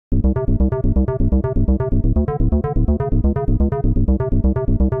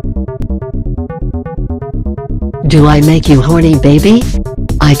Do I make you horny, baby?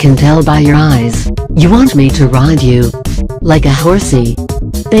 I can tell by your eyes. You want me to ride you like a horsey.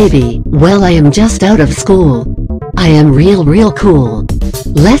 Baby, well, I am just out of school. I am real cool.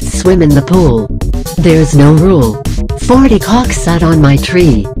 Let's swim in the pool. There's no rule. 40 cocks sat on my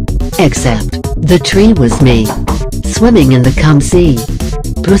tree. Except, the tree was me. Swimming in the cum sea.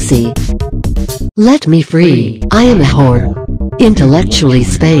 Pussy. Let me free. I am a whore. Intellectually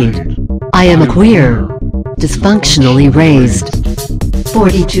spayed. I am a queer. Dysfunctionally raised.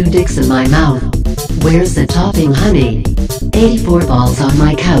 42 dicks in my mouth. Where's the topping, honey? 84 balls on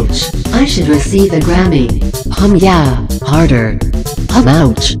my couch. I should receive a Grammy. Hum yeah, harder. Hum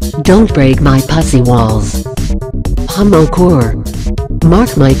ouch, don't break my pussy walls. Hum au core.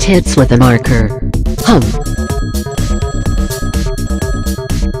 Mark my tits with a marker. Hum.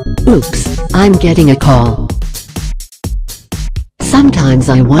 Oops, I'm getting a call. Sometimes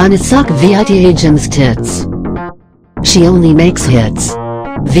I wanna suck Vita Jim's tits. She only makes hits.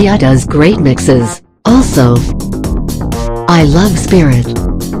 Via does great mixes. Also, I love Spirit.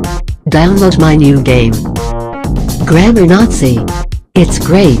 Download my new game. Grammar Nazi. It's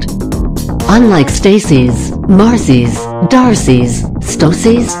great. Unlike Stacy's, Marcy's, Darcy's,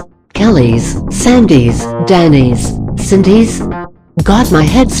 Stosie's, Kelly's, Sandy's, Danny's, Cindy's. Got my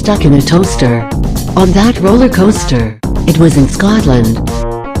head stuck in a toaster. On that roller coaster. It was in Scotland.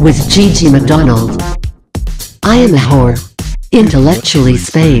 With Gigi McDonald. I am a whore. Intellectually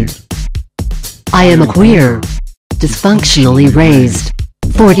spayed. I am a queer. Dysfunctionally raised.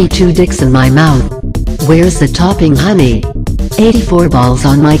 42 dicks in my mouth. Where's the topping, honey? 84 balls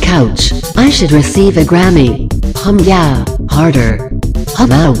on my couch. I should receive a Grammy. Hum yeah, harder.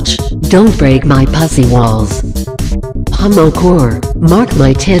 Hum ouch, don't break my pussy walls. Hum au core, mark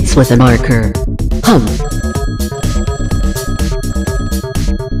my tits with a marker. Hum.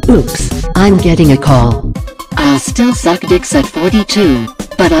 Oops, I'm getting a call. I'll still suck dicks at 42,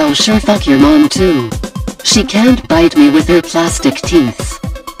 but I'll sure fuck your mom too. She can't bite me with her plastic teeth.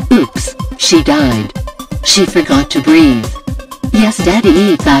 Oops, she died. She forgot to breathe. Yes, daddy,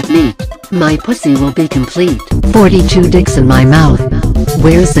 eat that meat. My pussy will be complete. 42 dicks in my mouth.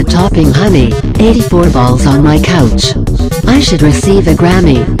 Where's the topping, honey? 84 balls on my couch. I should receive a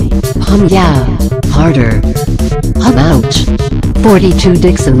Grammy. Hum yeah, harder. Hum ouch. 42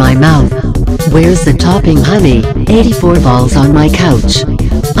 dicks in my mouth. Where's the topping, honey? 84 balls on my couch.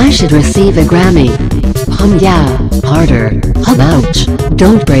 I should receive a Grammy. Hum yeah, harder. Hum ouch,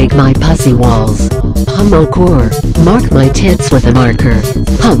 don't break my pussy walls. Hum au core, mark my tits with a marker.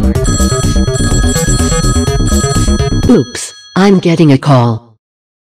 Hum. Oops, I'm getting a call.